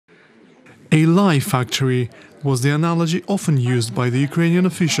A lie factory was the analogy often used by the Ukrainian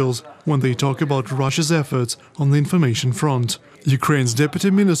officials when they talk about Russia's efforts on the information front. Ukraine's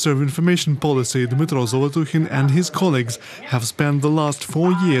Deputy Minister of Information Policy Dmytro Zolotukhin and his colleagues have spent the last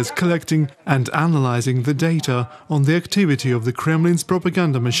 4 years collecting and analyzing the data on the activity of the Kremlin's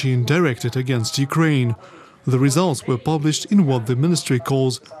propaganda machine directed against Ukraine. The results were published in what the ministry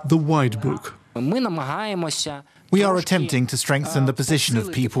calls the White Book. We are attempting to strengthen the position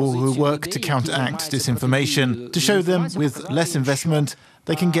of people who work to counteract disinformation, to show them with less investment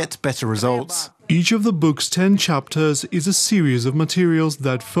they can get better results. Each of the book's 10 chapters is a series of materials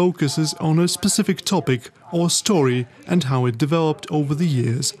that focuses on a specific topic or story and how it developed over the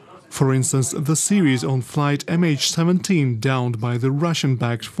years. For instance, the series on flight MH17 downed by the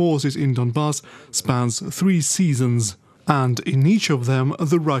Russian-backed forces in Donbass spans 3 seasons. And in each of them,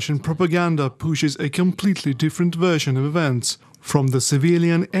 the Russian propaganda pushes a completely different version of events, from the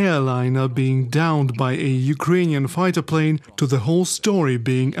civilian airliner being downed by a Ukrainian fighter plane to the whole story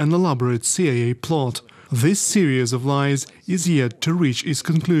being an elaborate CIA plot. This series of lies is yet to reach its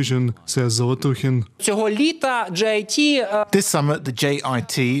conclusion, says Zolotukhin. This summer, the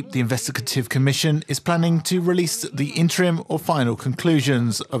JIT, the Investigative Commission, is planning to release the interim or final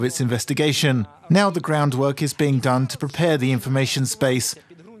conclusions of its investigation. Now the groundwork is being done to prepare the information space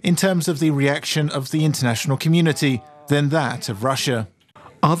in terms of the reaction of the international community, then that of Russia.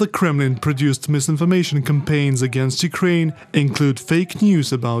 Other Kremlin-produced misinformation campaigns against Ukraine include fake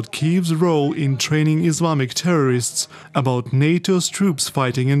news about Kyiv's role in training Islamic terrorists, about NATO's troops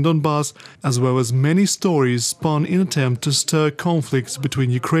fighting in Donbass, as well as many stories spun in an attempt to stir conflicts between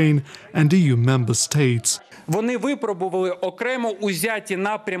Ukraine and EU member states.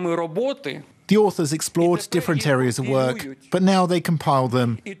 The authors explored different areas of work, but now they compile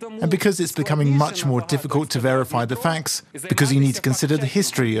them. And because it's becoming much more difficult to verify the facts, because you need to consider the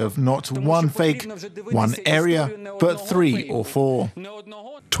history of not one fake, one area, but 3 or 4.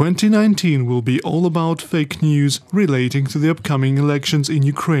 2019 will be all about fake news relating to the upcoming elections in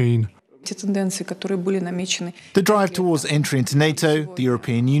Ukraine. The drive towards entry into NATO, the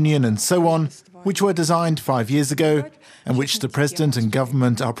European Union and so on, which were designed 5 years ago, and which the President and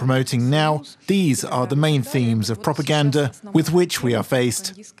government are promoting now, these are the main themes of propaganda with which we are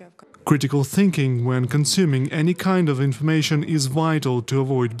faced. Critical thinking when consuming any kind of information is vital to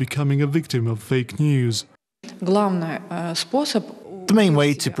avoid becoming a victim of fake news. The main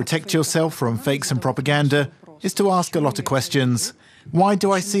way to protect yourself from fakes and propaganda is to ask a lot of questions. Why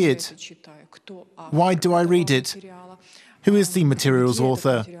do I see it? Why do I read it? Who is the material's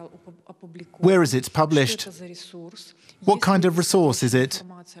author? Where is it published? What kind of resource is it?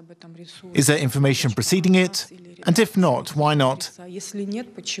 Is there information preceding it? And if not, why not?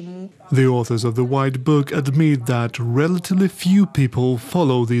 The authors of the White Book admit that relatively few people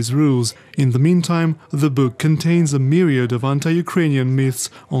follow these rules. In the meantime, the book contains a myriad of anti-Ukrainian myths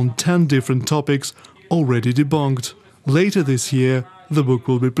on 10 different topics already debunked. Later this year, the book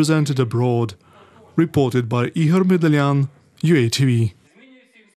will be presented abroad. Reported by Ihor Medalyan, UATV.